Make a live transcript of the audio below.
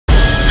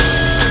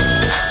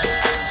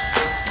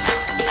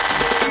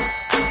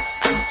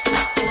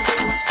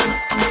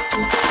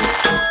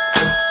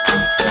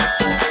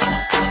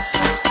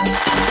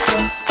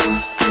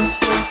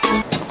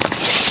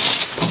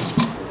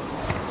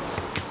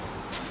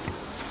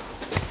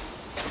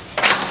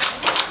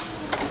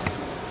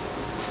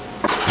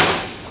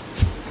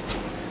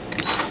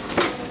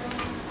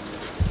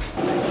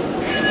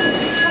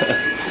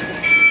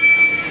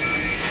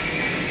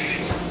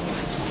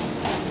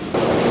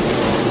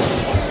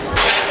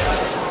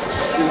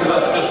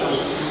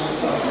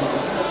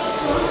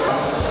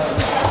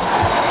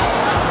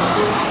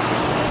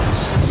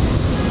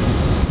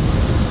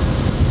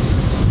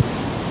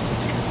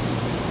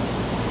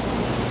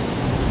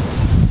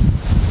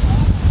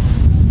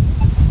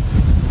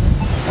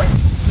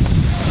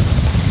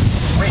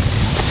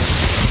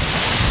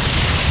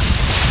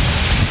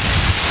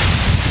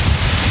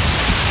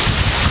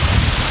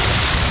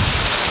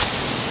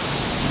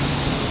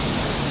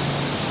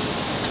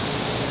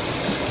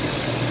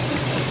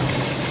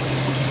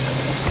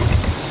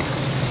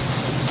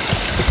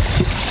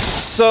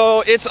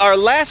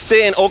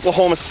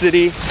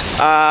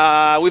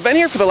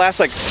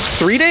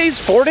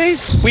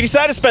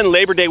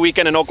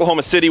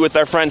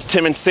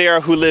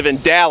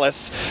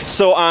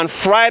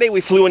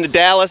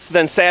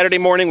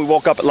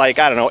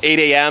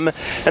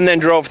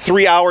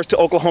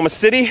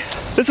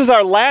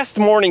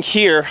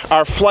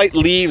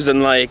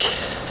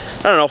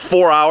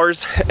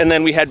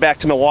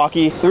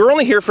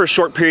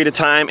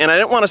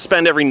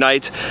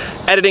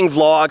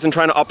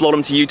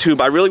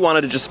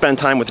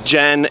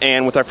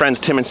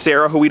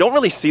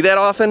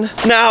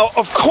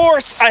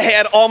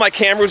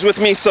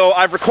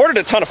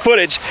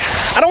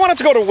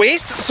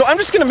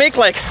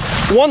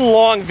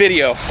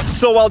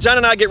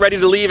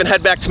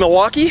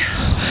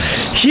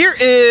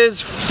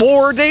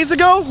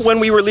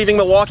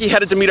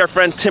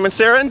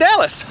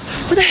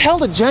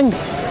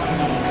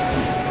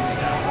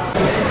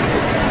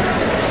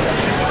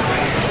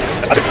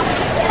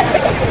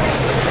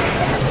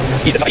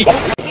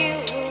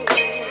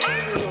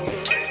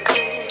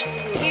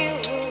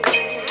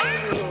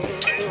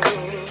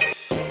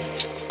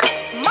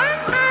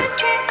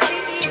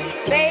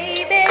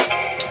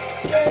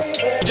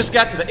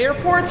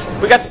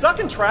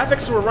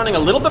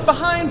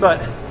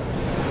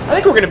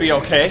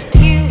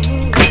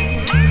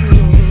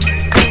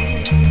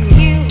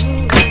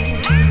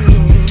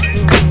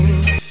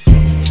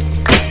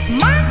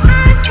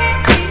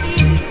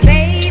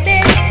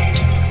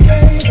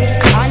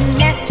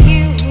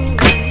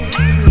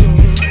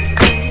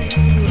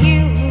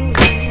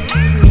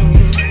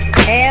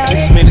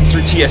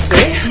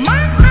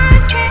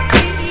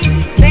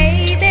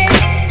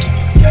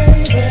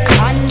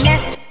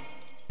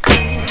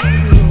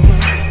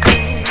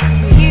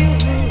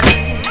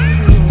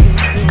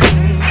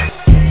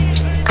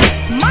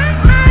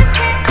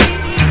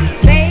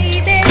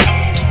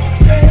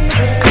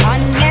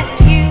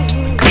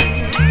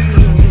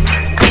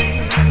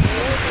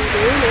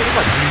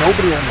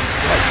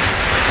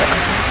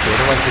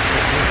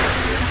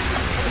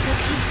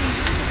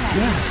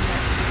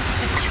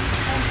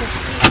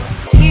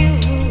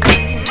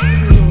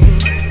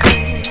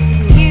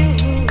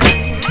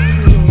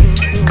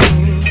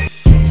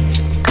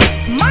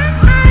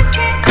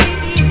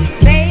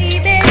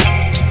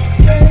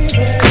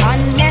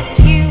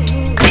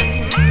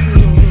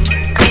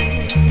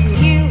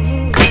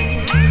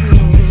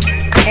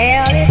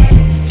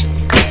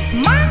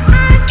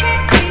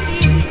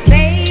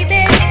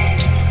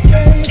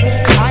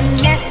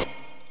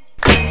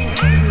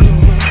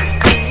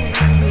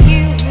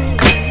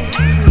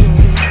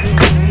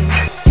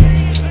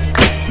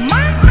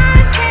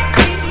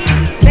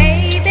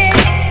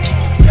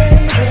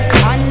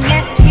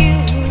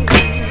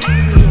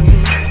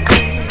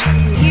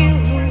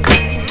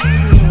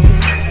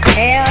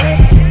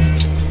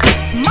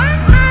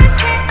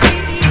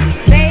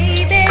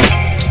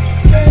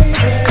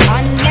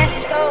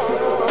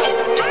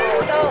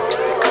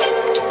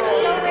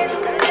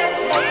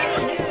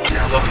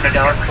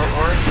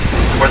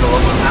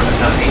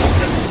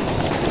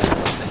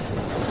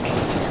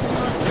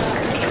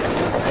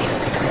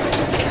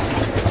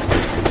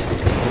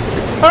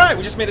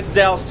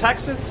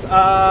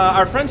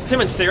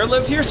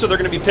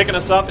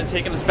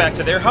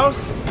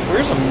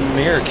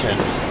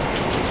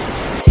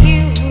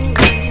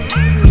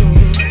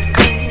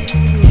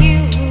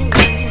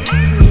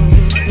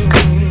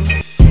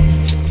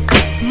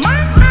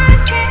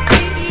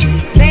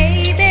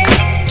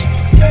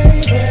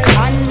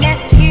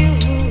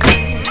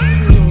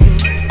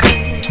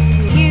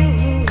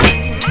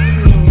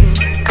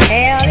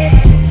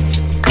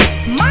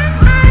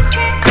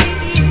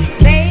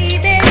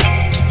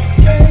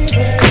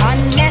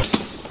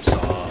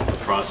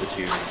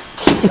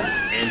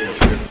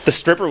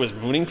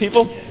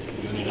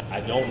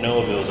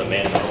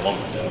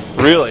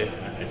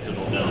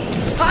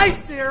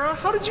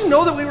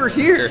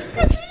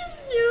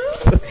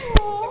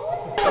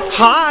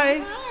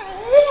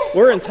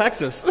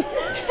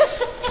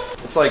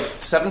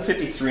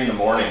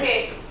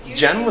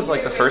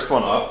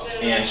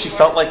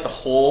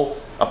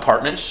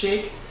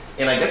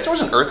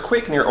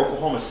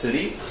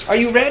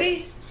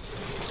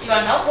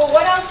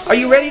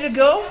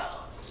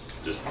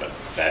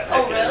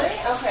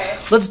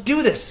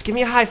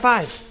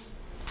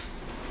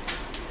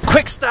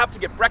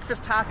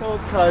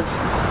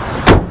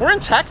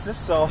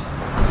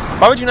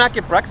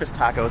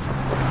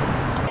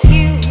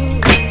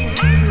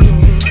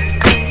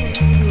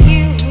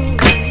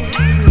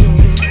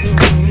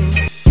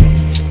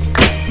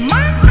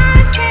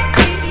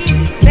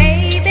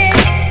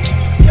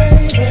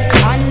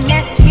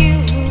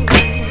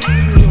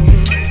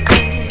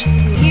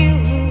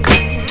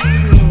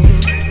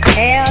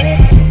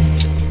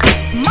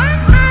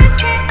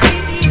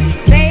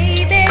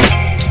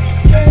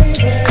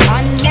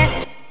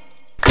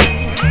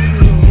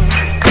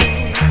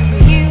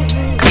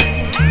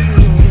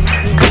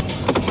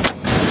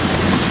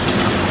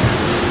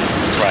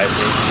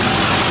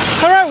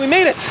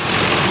it.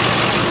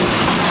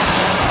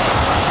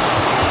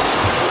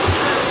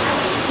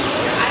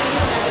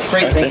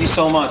 Great, thank you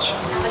so much.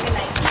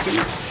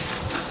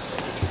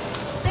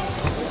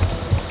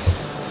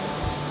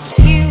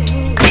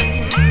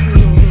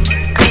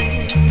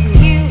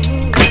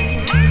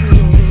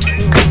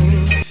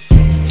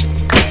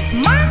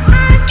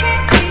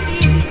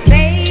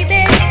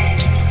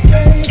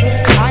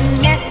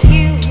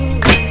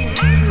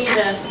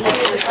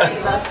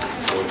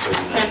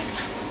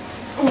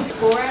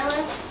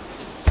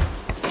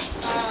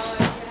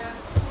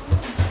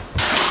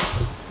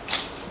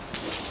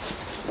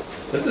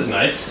 This is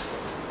nice.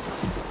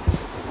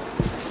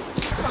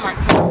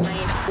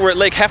 We're at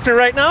Lake Hefner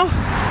right now.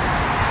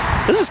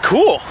 This is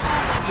cool.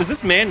 Is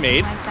this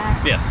man-made?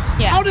 Yes.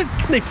 Yeah. How can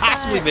they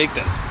possibly make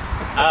this?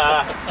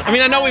 I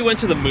mean, I know we went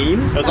to the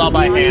moon. It was all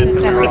by hand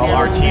because we were all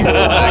artisanal.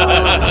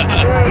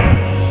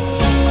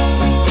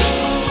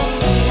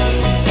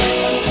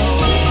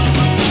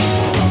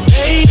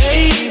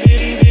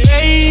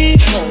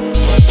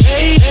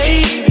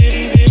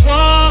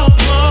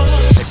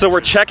 So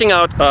we're checking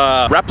out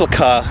a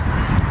replica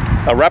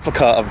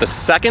of the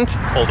second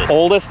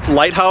oldest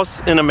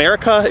lighthouse in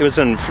America. It was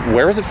in,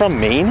 where was it from?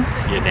 Maine?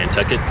 Yeah,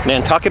 Nantucket.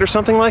 Nantucket or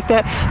something like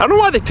that. I don't know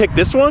why they picked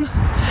this one.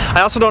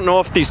 I also don't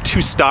know if these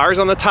two stars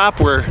on the top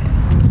were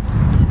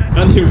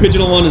On the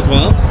original one as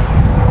well.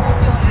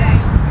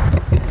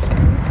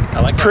 I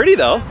like pretty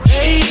though.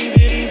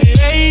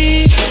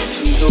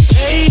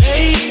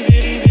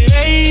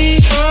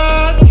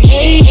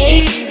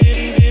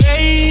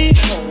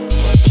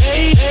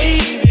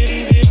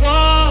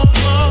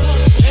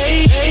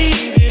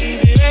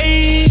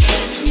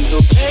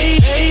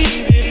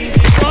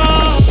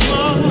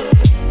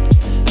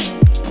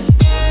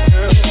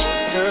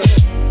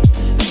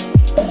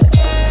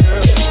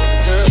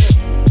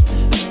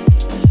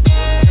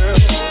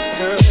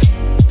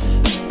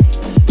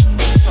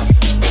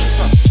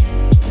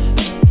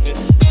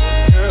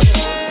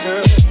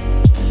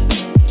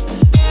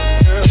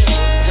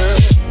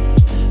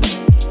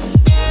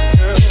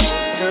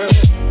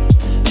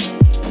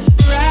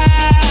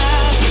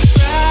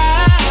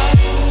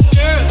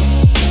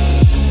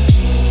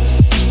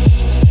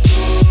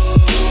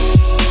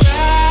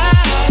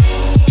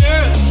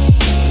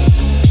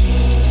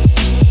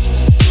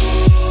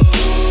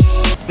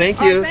 Thank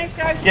you. Thanks,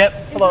 guys. Yep.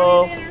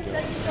 Hello. Enjoy your dinner.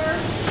 Thank you,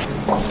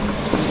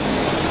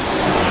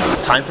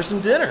 sir. Time for some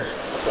dinner.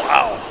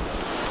 Wow.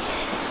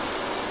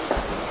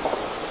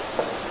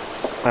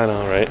 I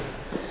know, right?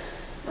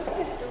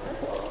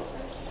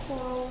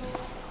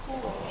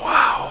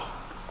 Wow.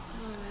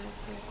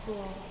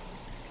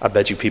 I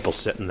bet you people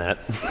sit in that.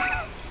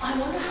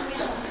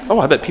 Oh,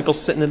 I bet people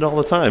sit in it all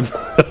the time.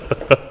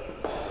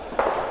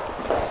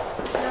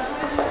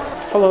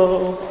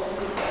 Hello.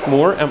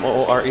 Moore,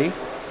 M-O-O-R-E.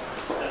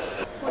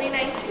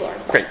 49th floor.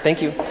 Great,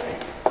 thank you.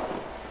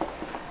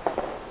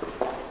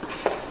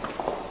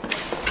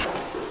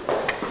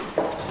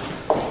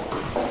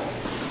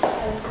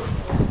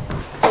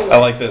 I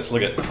like this.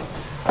 Look at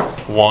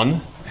 1,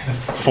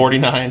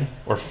 49,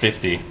 or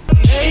 50.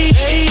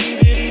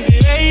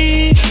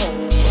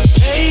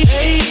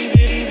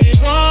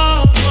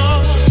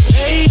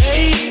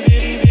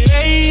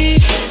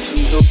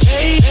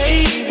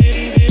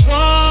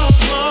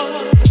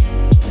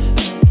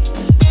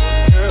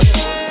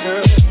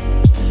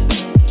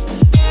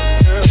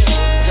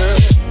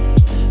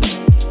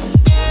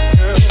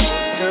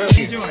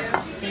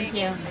 Thank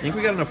you. Think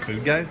we got enough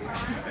food, guys?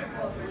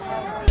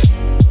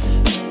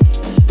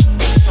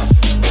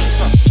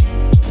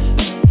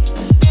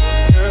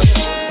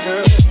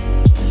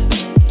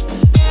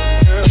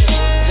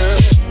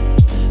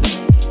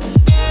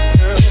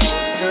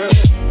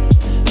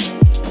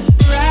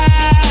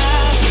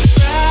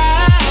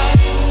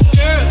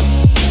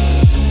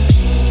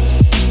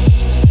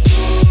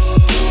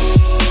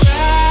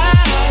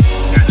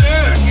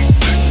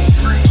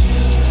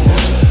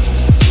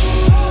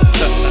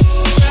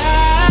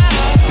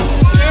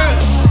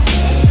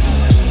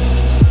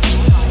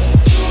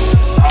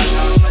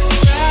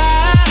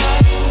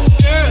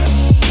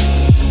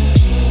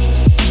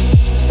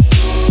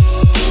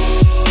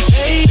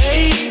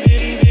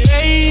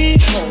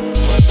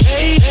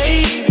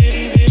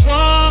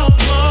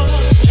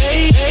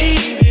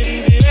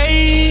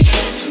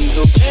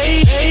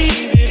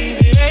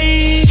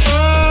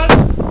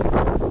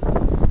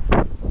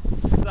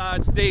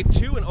 It's day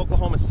 2 in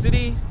Oklahoma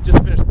City.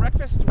 Just finished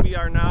breakfast. We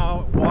are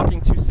now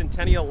walking to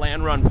Centennial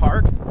Land Run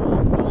Park,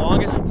 the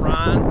longest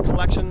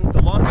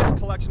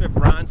collection of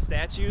bronze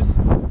statues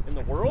in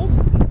the world.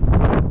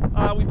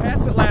 We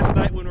passed it last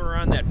night when we were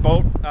on that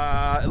boat.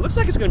 It looks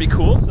like it's going to be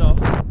cool, so.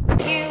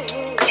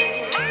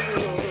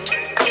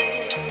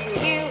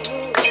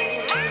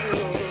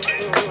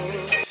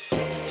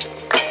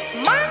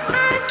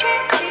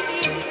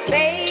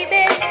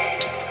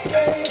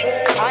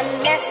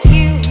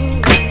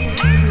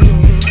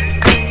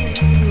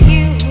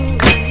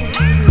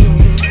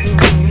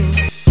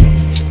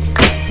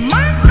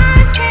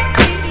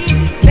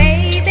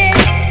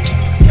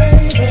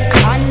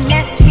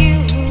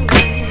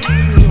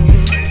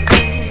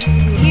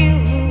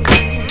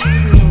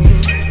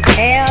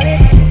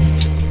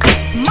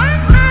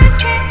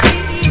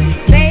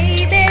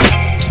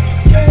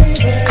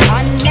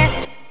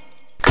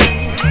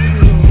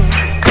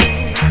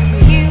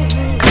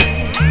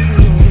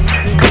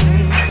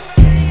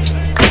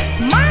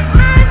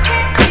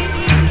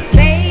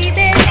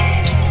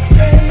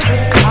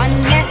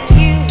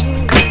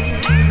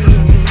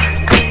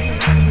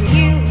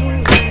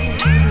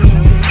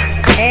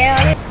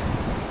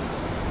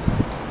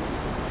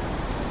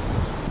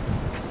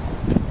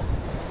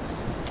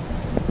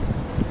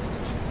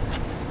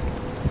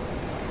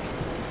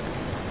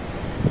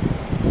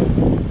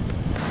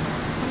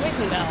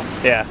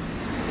 Yeah.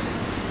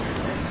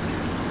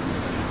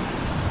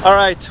 All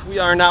right, we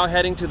are now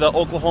heading to the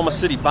Oklahoma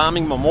City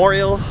Bombing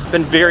Memorial.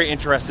 Been very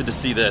interested to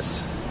see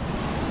this.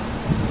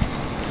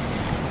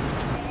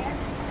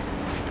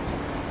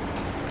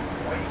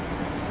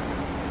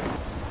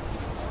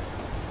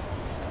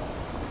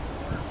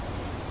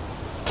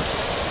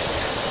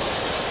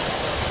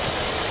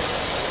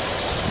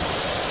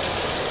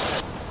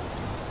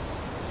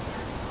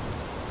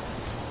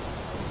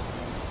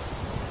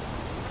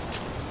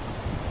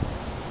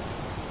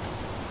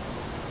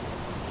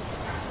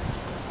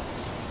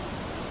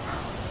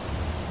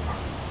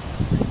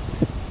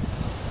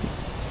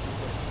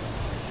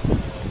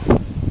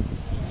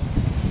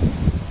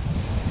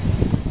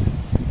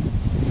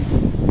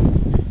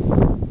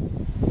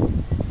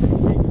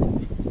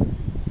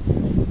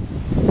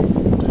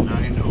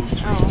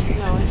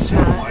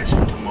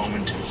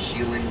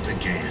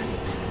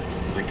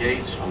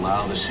 Gates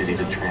allow the city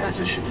to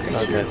transition into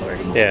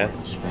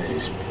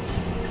space.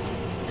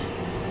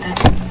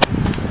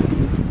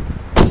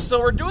 So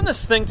we're doing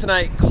this thing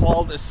tonight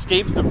called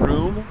Escape the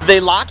Room.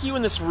 They lock you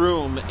in this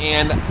room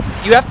and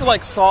you have to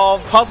like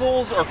solve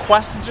puzzles or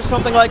questions or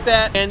something like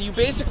that. And you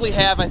basically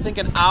have, I think,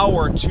 an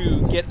hour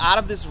to get out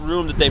of this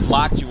room that they've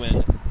locked you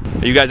in.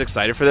 Are you guys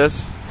excited for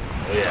this?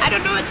 Oh, yeah. I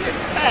don't know what to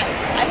expect.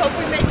 I hope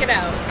we make it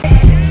out.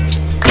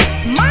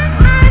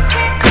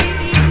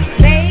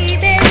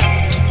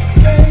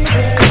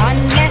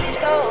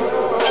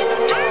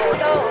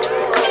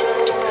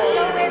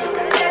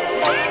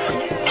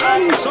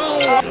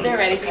 They're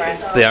ready for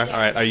us. They are? All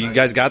right. Are you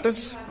guys got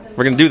this?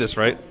 We're going to do this,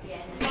 right?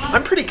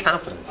 I'm pretty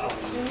confident.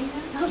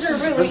 This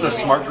is a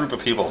smart group of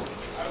people.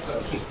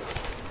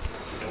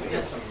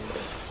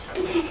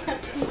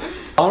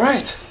 All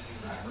right.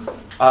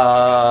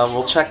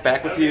 We'll check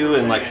back with you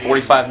in like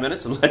 45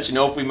 minutes and let you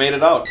know if we made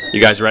it out. You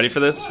guys ready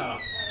for this? All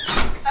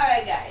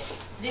right,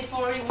 guys.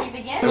 Before we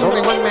begin... There's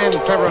only one man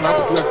clever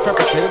enough to have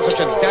perpetrated such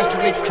a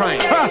dastardly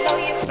crime.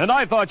 Ha! And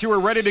I thought you were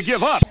ready to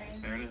give up.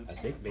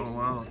 Oh,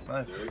 wow.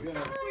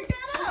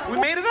 We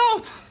made it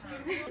out!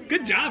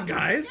 Good job,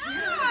 guys.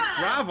 Yeah.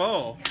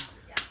 Bravo.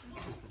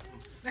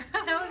 That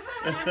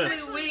was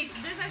actually weak.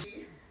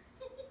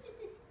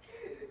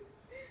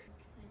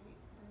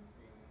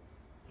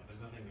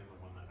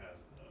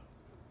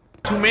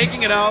 To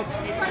making it out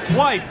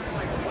twice.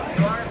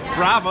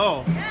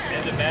 Bravo.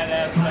 And the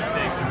badass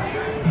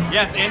cupcakes.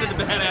 Yes, and the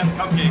badass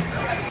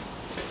cupcakes.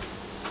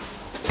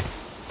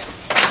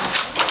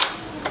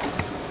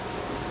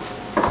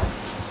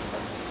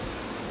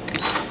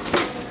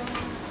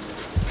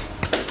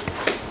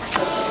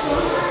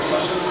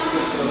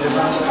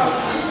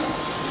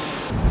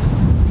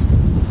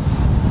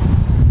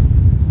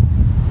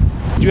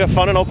 Did you have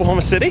fun in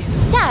Oklahoma City?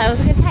 Yeah, it was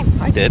a good time.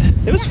 I did.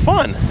 It was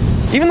fun.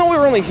 Even though we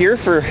were only here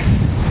for,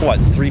 what,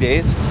 3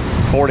 days?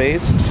 4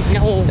 days?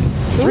 No,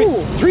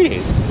 2. 3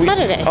 days.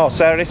 Saturday. Oh,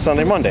 Saturday,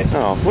 Sunday, Monday.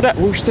 Oh,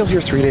 we're still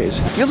here 3 days.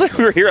 It feels like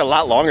we were here a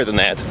lot longer than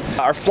that.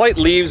 Our flight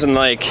leaves in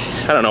like,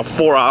 I don't know,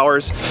 4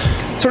 hours.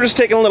 So we're just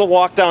taking a little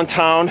walk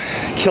downtown,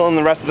 killing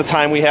the rest of the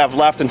time we have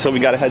left until we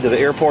gotta head to the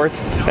airport.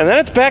 And then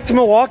it's back to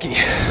Milwaukee.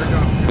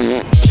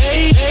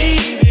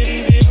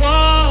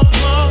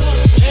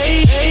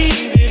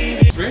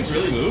 Strings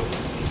really move?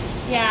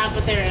 Yeah,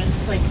 but they're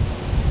like...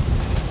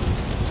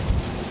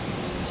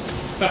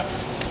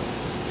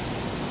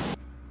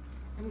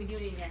 I'm gonna do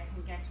it again. I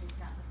think I actually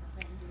got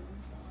the thing.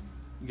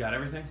 You got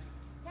everything?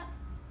 Yep.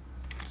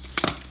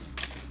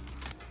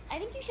 I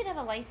think you should have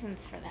a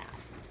license for that.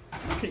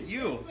 Look at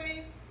you.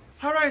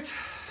 All right,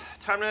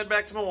 time to head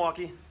back to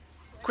Milwaukee.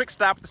 Quick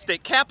stop at the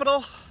state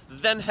capitol,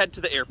 then head to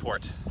the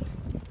airport.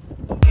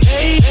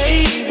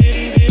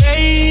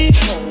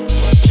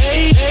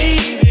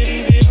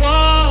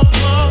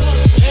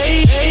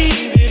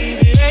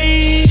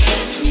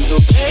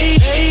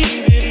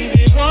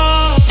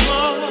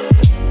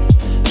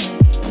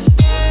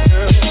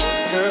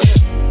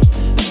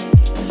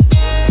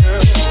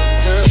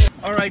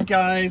 All right,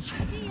 guys.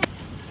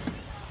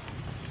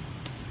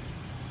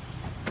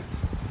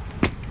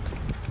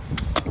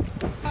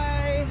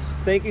 Hi.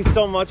 Thank you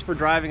so much for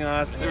driving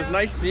us. It was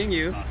nice seeing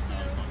you.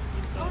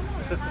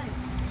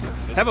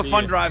 Have a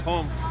fun drive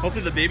home.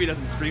 Hopefully the baby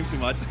doesn't scream too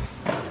much.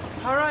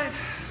 All right,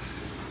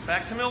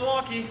 back to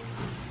Milwaukee.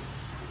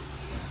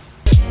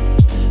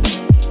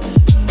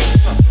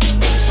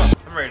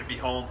 I'm ready to be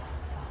home.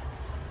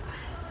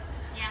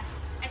 Yeah,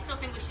 I still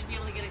think we should be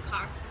able to get a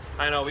car.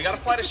 I know, we gotta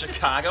fly to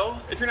Chicago.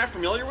 If you're not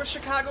familiar with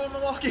Chicago and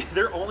Milwaukee,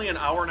 they're only an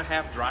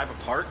hour-and-a-half drive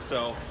apart,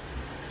 so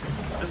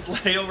this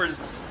layover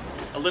is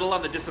a little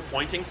on the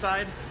disappointing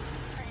side.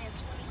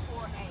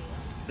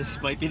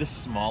 This might be the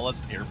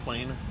smallest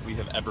airplane we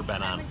have ever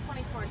been on.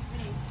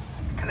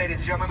 Ladies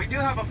and gentlemen, we do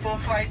have a full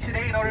flight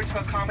today. In order to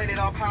accommodate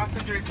all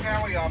passengers,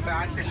 carry all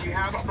bags. If you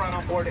have brought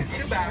on board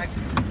 2 bags,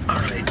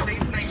 Alright,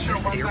 please make sure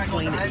this one side goes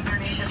airplane is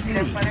underneath the seat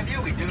in front of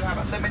you. We do have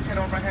a limited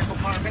overhead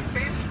compartment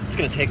space. It's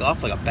gonna take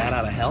off like a bat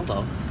out of hell,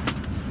 though.